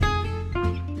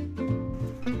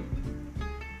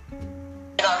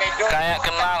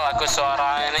kenal aku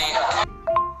suara ini.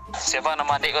 Siapa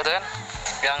nama adikku tuh kan?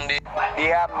 Yang di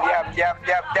Diam.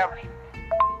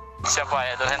 siapa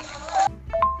ya tuh kan?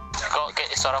 Kok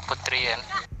kayak suara putri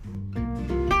kan?